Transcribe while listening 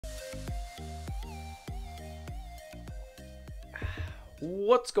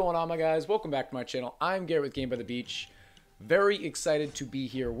What's going on, my guys? Welcome back to my channel. I'm Garrett with Game by the Beach. Very excited to be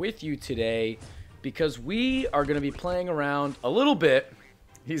here with you today because we are going to be playing around a little bit.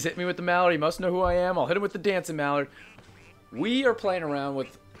 He's hit me with the mallard. He must know who I am. I'll hit him with the dancing mallard. We are playing around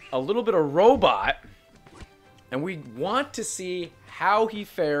with a little bit of robot, and we want to see how he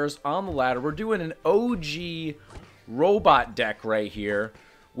fares on the ladder. We're doing an OG robot deck right here,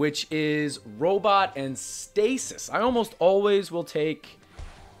 which is robot and stasis. I almost always will take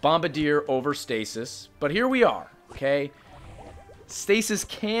bombardier over stasis, but here we are, okay? Stasis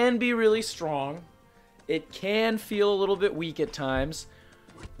can be really strong. It can feel a little bit weak at times.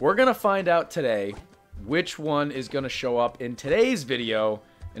 We're gonna find out today which one is gonna show up in today's video,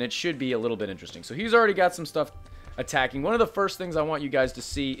 and it should be a little bit interesting. So he's already got some stuff attacking. One of the first things I want you guys to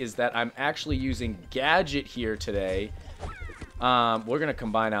see is that I'm actually using Gadget here today. We're going to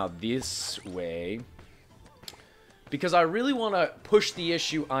combine out this way because I really want to push the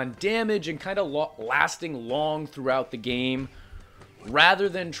issue on damage and kind of lasting long throughout the game rather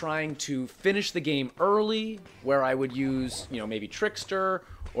than trying to finish the game early where I would use, you know, maybe Trickster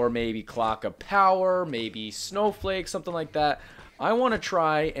or maybe Clock of Power, maybe Snowflake, something like that. I want to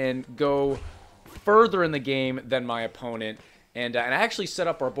try and go further in the game than my opponent and actually set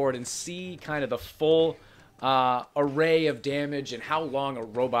up our board and see kind of the full array of damage and how long a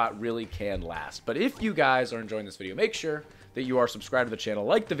robot really can last. But if you guys are enjoying this video, make sure that you are subscribed to the channel,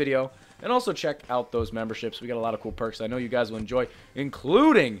 like the video, and also check out those memberships. We got a lot of cool perks I know you guys will enjoy,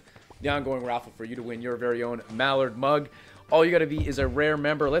 including the ongoing raffle for you to win your very own Mallard mug. All you gotta be is a rare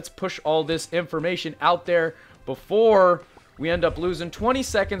member. Let's push all this information out there before we end up losing. 20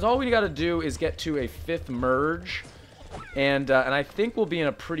 seconds. All we gotta do is get to a 5th merge. And I think we'll be in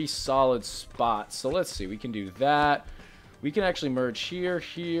a pretty solid spot. So let's see. We can do that. We can actually merge here,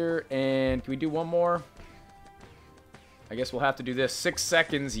 here, and can we do one more? I guess we'll have to do this. 6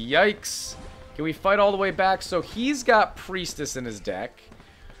 seconds. Yikes. Can we fight all the way back? So he's got Priestess in his deck.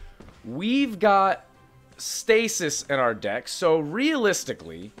 We've got Stasis in our deck. So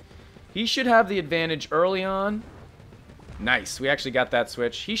realistically, he should have the advantage early on. Nice. We actually got that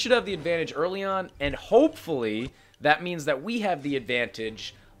switch. He should have the advantage early on, and hopefully that means that we have the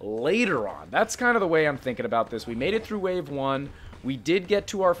advantage later on. That's kind of the way I'm thinking about this. We made it through wave 1. We did get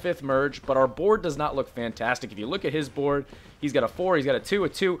to our 5th merge, but our board does not look fantastic. If you look at his board, he's got a 4, he's got a 2, a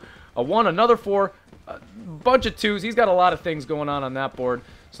 2, a 1, another 4, a bunch of 2s. He's got a lot of things going on that board.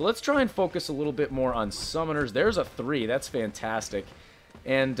 So let's try and focus a little bit more on summoners. There's a 3. That's fantastic.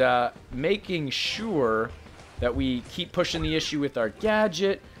 And making sure that we keep pushing the issue with our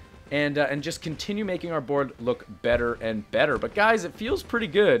gadget and just continue making our board look better and better. But guys, it feels pretty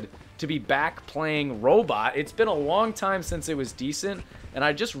good to be back playing robot. It's been a long time since it was decent, and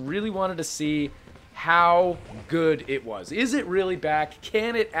I just really wanted to see how good it was. Is it really back?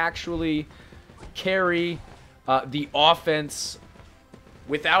 Can it actually carry the offense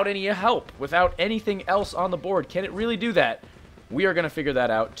without any help, without anything else on the board? Can it really do that? We are going to figure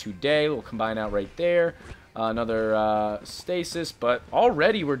that out today. We'll combine out right there. Another stasis, but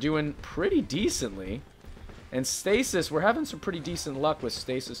already we're doing pretty decently. And stasis, we're having some pretty decent luck with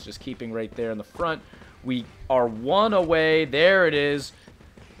stasis just keeping right there in the front. We are 1 away, there it is,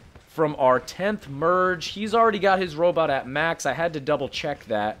 from our 10th merge. He's already got his robot at max. I had to double check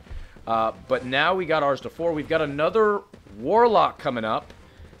that. But now we got ours to 4. We've got another warlock coming up.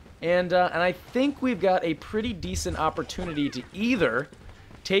 And I think we've got a pretty decent opportunity to either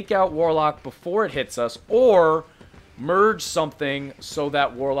take out Warlock before it hits us, or merge something so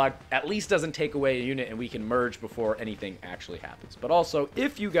that Warlock at least doesn't take away a unit and we can merge before anything actually happens. But also,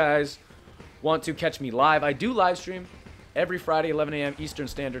 if you guys want to catch me live, I do live stream every Friday, 11 a.m. Eastern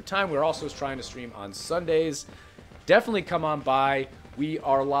Standard Time. We're also trying to stream on Sundays. Definitely come on by. We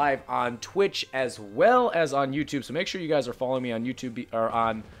are live on Twitch as well as on YouTube, so make sure you guys are following me on YouTube or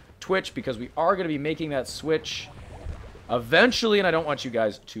on Twitch because we are going to be making that switch eventually, and I don't want you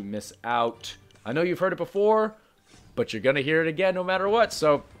guys to miss out. I know you've heard it before, but you're going to hear it again no matter what.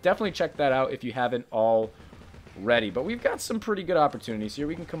 So definitely check that out if you haven't already. But we've got some pretty good opportunities here.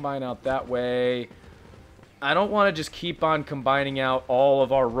 We can combine out that way. I don't want to just keep on combining out all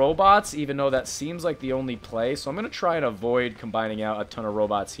of our robots, even though that seems like the only play. So I'm going to try and avoid combining out a ton of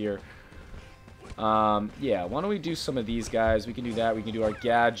robots here. Yeah, why don't we do some of these guys? We can do that. We can do our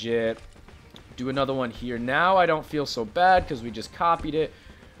gadget. Do another one here. Now I don't feel so bad because we just copied it.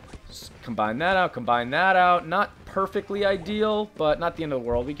 Just combine that out, combine that out. Not perfectly ideal, but not the end of the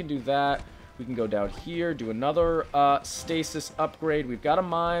world. We can do that. We can go down here, do another stasis upgrade. We've got a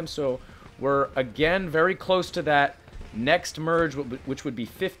mime, so we're again very close to that next merge, which would be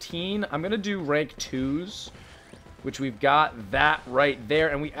 15. I'm going to do rank 2s. which we've got that right there.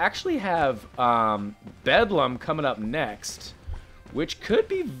 And we actually have Bedlam coming up next, which could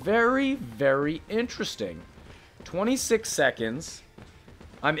be very, very interesting. 26 seconds.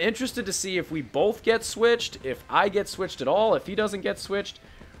 I'm interested to see if we both get switched, if I get switched at all, if he doesn't get switched.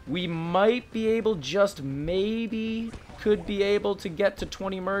 We might be able, just maybe, could be able to get to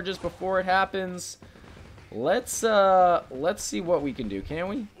 20 merges before it happens. Let's see what we can do, can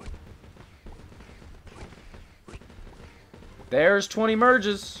we? There's 20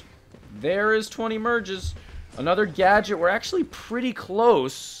 merges. There is 20 merges. Another gadget. We're actually pretty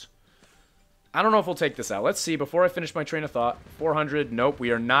close. I don't know if we'll take this out. Let's see before I finish my train of thought. 400. Nope,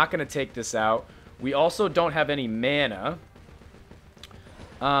 we are not going to take this out. We also don't have any mana.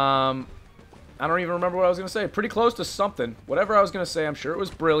 I don't even remember what I was going to say. Pretty close to something. Whatever I was going to say, I'm sure it was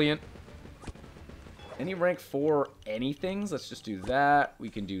brilliant. Any rank 4 anythings? Let's just do that. We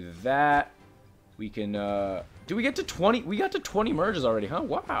can do that. We can, do we get to 20? We got to 20 merges already, huh?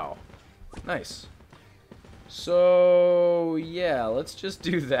 Wow. Nice. So, yeah, let's just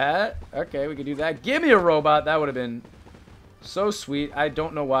do that. Okay, we can do that. Give me a robot. That would have been so sweet. I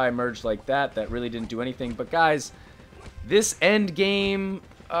don't know why I merged like that. That really didn't do anything. But, guys, this end game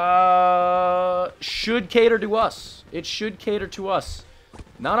should cater to us. It should cater to us.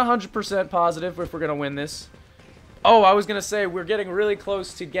 Not 100% positive if we're going to win this. Oh, I was going to say, we're getting really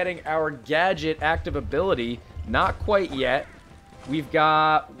close to getting our gadget active ability. Not quite yet. We've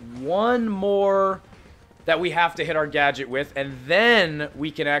got one more that we have to hit our gadget with, and then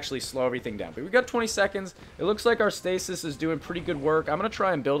we can actually slow everything down. But we've got 20 seconds. It looks like our stasis is doing pretty good work. I'm going to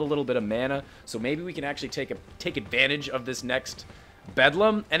try and build a little bit of mana, so maybe we can actually take advantage of this next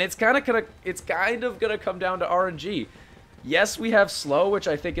Bedlam. And it's kind of gonna come down to RNG. Yes, we have slow, which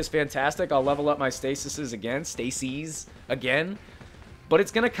I think is fantastic. I'll level up my stasis again. But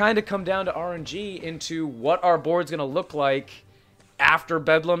it's going to kind of come down to RNG into what our board's going to look like after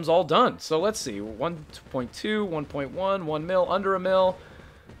Bedlam's all done. So let's see. 1.2, 1.1, 1 mil, under a mil.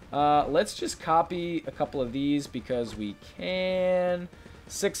 Let's just copy a couple of these because we can.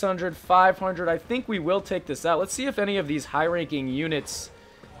 600, 500. I think we will take this out. Let's see if any of these high-ranking units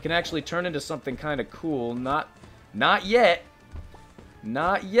can actually turn into something kind of cool. Not yet.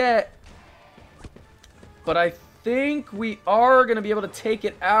 Not yet. But I think we are going to be able to take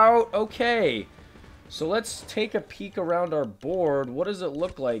it out. Okay. So let's take a peek around our board. What does it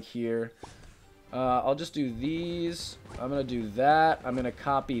look like here? I'll just do these. I'm going to do that. I'm going to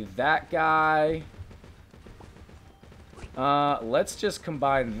copy that guy. Let's just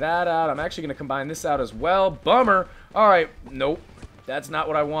combine that out. I'm actually going to combine this out as well. Bummer. All right. Nope. That's not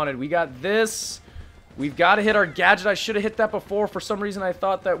what I wanted. We got this. We've got to hit our gadget. I should have hit that before. For some reason, I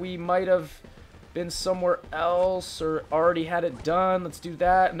thought that we might have been somewhere else or already had it done. Let's do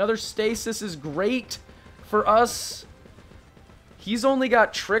that. Another stasis is great for us. He's only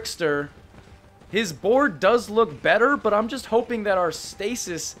got Trickster. His board does look better, but I'm just hoping that our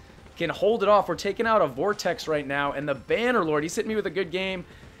stasis can hold it off. We're taking out a Vortex right now, and the Bannerlord, he's hitting me with a good game.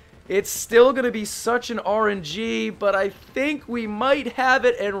 It's still going to be such an RNG, but I think we might have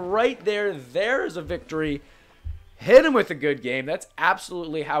it, and right there, there's a victory. Hit him with a good game. That's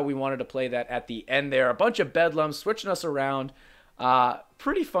absolutely how we wanted to play that at the end there. A bunch of bedlams switching us around.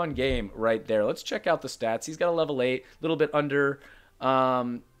 Pretty fun game right there. Let's check out the stats. He's got a level 8, a little bit under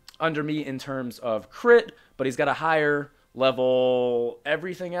me in terms of crit, but he's got a higher level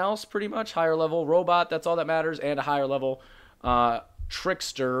everything else, pretty much. Higher level robot, that's all that matters, and a higher level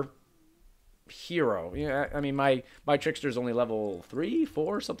Trickster hero. Yeah, I mean, my Trickster is only level 3,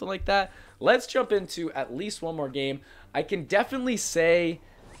 4, something like that. Let's jump into at least one more game. I can definitely say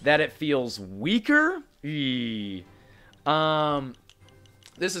that it feels weaker. This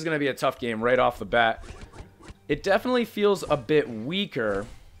is going to be a tough game right off the bat. It definitely feels a bit weaker,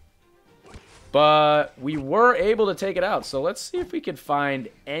 but we were able to take it out. So let's see if we can find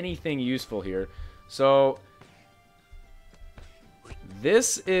anything useful here. So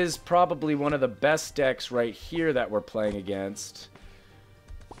this is probably one of the best decks right here that we're playing against.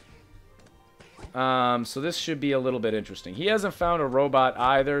 So this should be a little bit interesting. He hasn't found a robot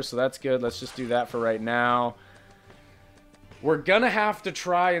either, so that's good. Let's just do that for right now. We're going to have to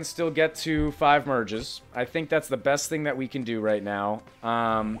try and still get to 5 merges. I think that's the best thing that we can do right now.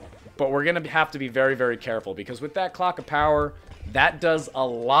 But we're going to have to be very, very careful, because with that Clock of Power, that does a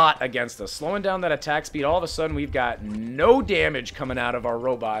lot against us. Slowing down that attack speed, all of a sudden we've got no damage coming out of our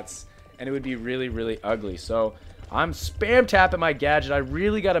robots, and it would be really, really ugly. So I'm spam tapping my gadget. I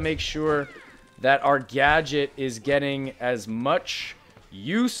really got to make sure that our gadget is getting as much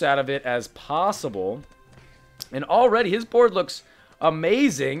use out of it as possible. And already his board looks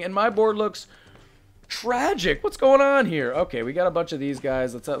amazing, and my board looks Tragic. What's going on here? Okay, we got a bunch of these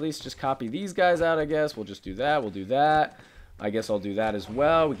guys. Let's at least just copy these guys out, I guess. We'll just do that. We'll do that. I guess I'll do that as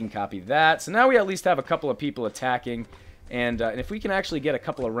well. We can copy that. So now we at least have a couple of people attacking. And if we can actually get a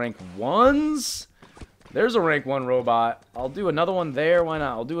couple of rank 1s... There's a rank 1 robot. I'll do another one there. Why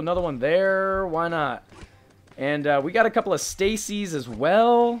not? I'll do another one there. Why not? And we got a couple of Stacy's as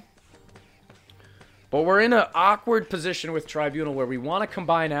well. But we're in an awkward position with Tribunal where we want to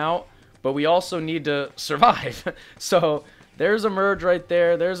combine out, but we also need to survive. So there's a merge right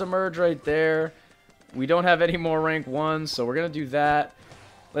there. There's a merge right there. We don't have any more rank 1s, so we're going to do that.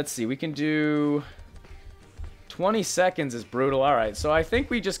 Let's see. We can do 20 seconds is brutal. All right, so I think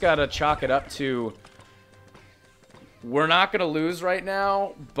we just got to chalk it up to... We're not going to lose right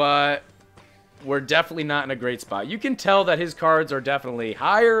now, but we're definitely not in a great spot. You can tell that his cards are definitely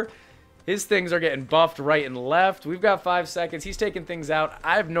higher. His things are getting buffed right and left. We've got 5 seconds. He's taking things out.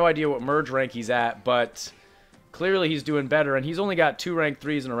 I have no idea what merge rank he's at, but clearly he's doing better. And he's only got 2 rank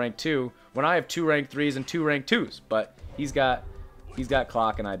 3s and a rank 2, when I have 2 rank 3s and 2 rank 2s. But he's got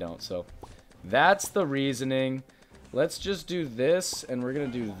clock and I don't. So that's the reasoning. Let's just do this, and we're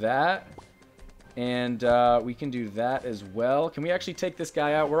going to do that. And we can do that as well. Can we actually take this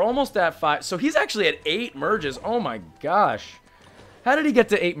guy out? We're almost at 5. So he's actually at 8 merges. Oh my gosh. How did he get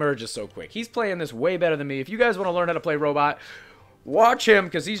to 8 merges so quick? He's playing this way better than me. If you guys want to learn how to play robot, watch him,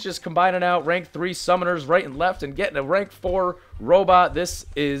 because he's just combining out rank 3 summoners right and left and getting a rank 4 robot. This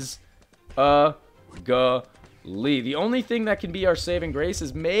is ugly. The only thing that can be our saving grace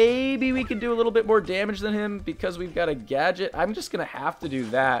is maybe we can do a little bit more damage than him because we've got a gadget. I'm just going to have to do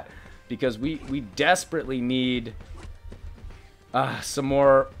that, because we desperately need some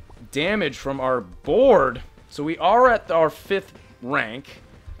more damage from our board. So we are at our 5th rank.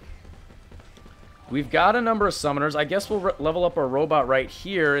 We've got a number of summoners. I guess we'll level up our robot right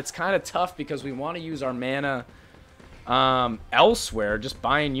here. It's kind of tough because we want to use our mana elsewhere, just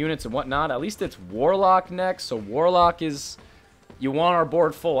buying units and whatnot. At least it's Warlock next, so Warlock is... You want our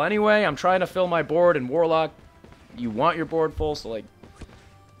board full anyway. I'm trying to fill my board, and Warlock, you want your board full, so like...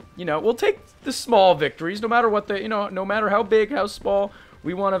 You know, we'll take the small victories, no matter what the, no matter how big, how small,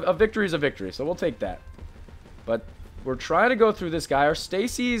 we want a victory is a victory, so we'll take that. But we're trying to go through this guy. Our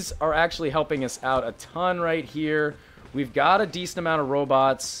Stacy's are actually helping us out a ton right here. We've got a decent amount of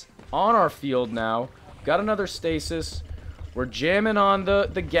robots on our field now. Got another stasis. We're jamming on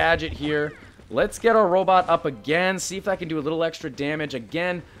the gadget here. Let's get our robot up again, see if I can do a little extra damage.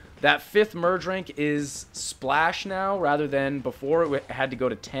 Again, that 5th merge rank is splash now rather than before it had to go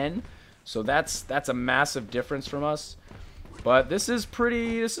to 10. So that's a massive difference from us. But this is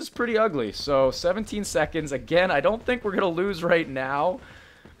pretty ugly. So 17 seconds. Again, I don't think we're going to lose right now.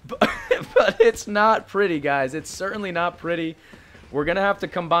 But it's not pretty, guys. It's certainly not pretty. We're going to have to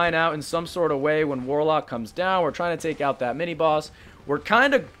combine out in some sort of way when Warlock comes down. We're trying to take out that mini-boss. We're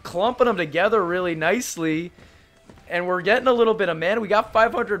kind of clumping them together really nicely. And we're getting a little bit of mana. We got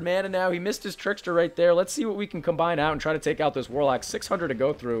 500 mana now. He missed his Trickster right there. Let's see what we can combine out and try to take out this Warlock. 600 to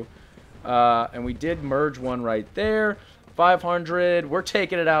go through. And we did merge one right there. 500. We're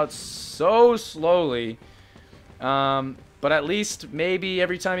taking it out so slowly. But at least maybe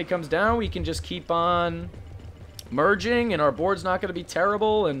every time he comes down, we can just keep on merging. And our board's not going to be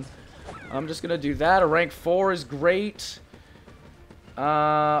terrible. And I'm just going to do that. A rank 4 is great.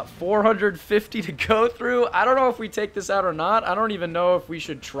 450 to go through. I don't know if we take this out or not. I don't even know if we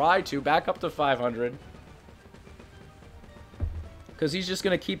should try to. Back up to 500. Because he's just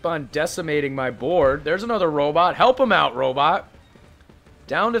going to keep on decimating my board. There's another robot. Help him out, robot.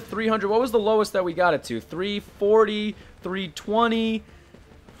 Down to 300. What was the lowest that we got it to? 340, 320,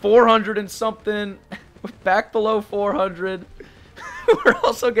 400 and something. Back below 400. We're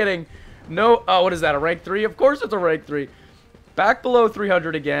also getting no... Oh, what is that? A rank 3? Of course it's a rank 3. Back below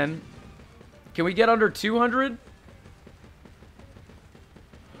 300 again. Can we get under 200?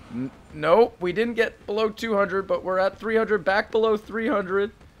 Nope, we didn't get below 200, but we're at 300, back below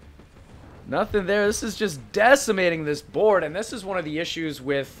 300. Nothing there. This is just decimating this board, and this is one of the issues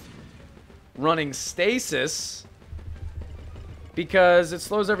with running stasis, because it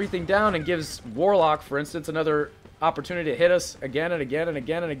slows everything down and gives Warlock, for instance, another opportunity to hit us again and again and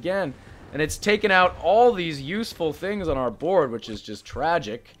again and again. And it's taken out all these useful things on our board, which is just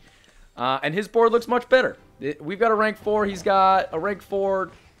tragic. And his board looks much better. We've got a rank 4. He's got a rank 4,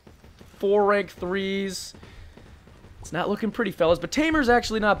 4 rank 3s. It's not looking pretty, fellas. But Tamer's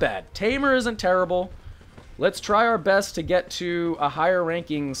actually not bad. Tamer isn't terrible. Let's try our best to get to a higher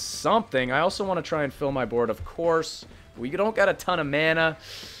ranking something. I also want to try and fill my board, of course. We don't got a ton of mana.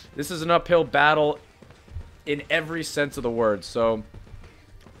 This is an uphill battle in every sense of the word. So...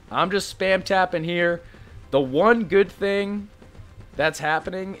 I'm just spam tapping here. The one good thing that's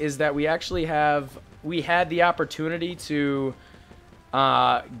happening is that we actually had the opportunity to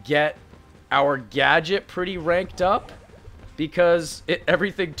get our gadget pretty ranked up because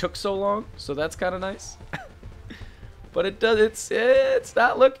everything took so long. So that's kind of nice. But it's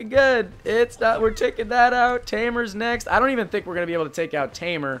not looking good. It's not. We're taking that out. Tamer's next. I don't even think we're gonna be able to take out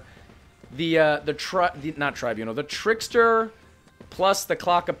Tamer. The Trickster plus the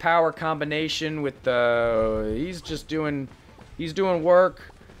Clock of Power combination with the he's doing work.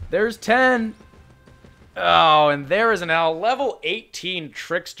 There's 10. Oh, and there is an L. Level 18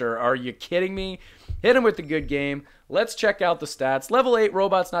 Trickster. Are you kidding me? Hit him with the good game. Let's check out the stats. Level 8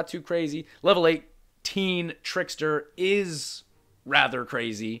 Robot's not too crazy. Level 18 Trickster is rather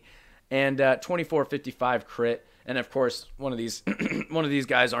crazy. And 2455 crit. And of course, one of these one of these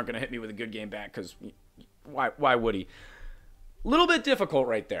guys aren't going to hit me with a good game back because why would he? A little bit difficult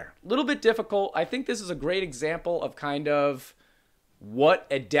right there. A little bit difficult. I think this is a great example of kind of what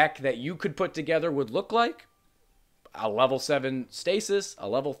a deck that you could put together would look like. A level 7 Stasis, a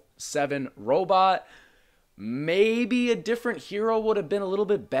level 7 Robot. Maybe a different hero would have been a little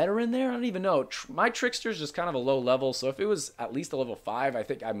bit better in there. I don't even know. My Trickster's just kind of a low level, so if it was at least a level 5, I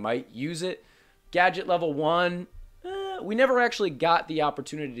think I might use it. Gadget level 1, we never actually got the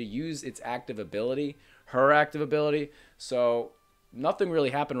opportunity to use its active ability, her active ability, so nothing really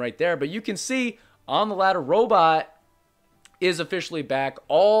happened right there. But you can see on the ladder, Robot is officially back.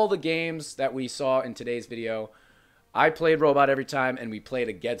 All the games that we saw in today's video, I played Robot every time, and we played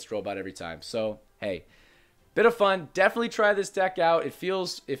against Robot every time. So, hey, bit of fun. Definitely try this deck out. It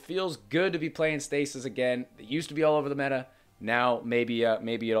feels good to be playing Stasis again. It used to be all over the meta. Now, maybe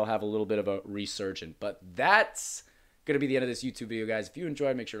it'll have a little bit of a resurgence. But that's going to be the end of this YouTube video, guys. If you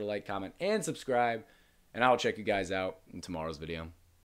enjoyed, make sure to like, comment, and subscribe. And I'll check you guys out in tomorrow's video.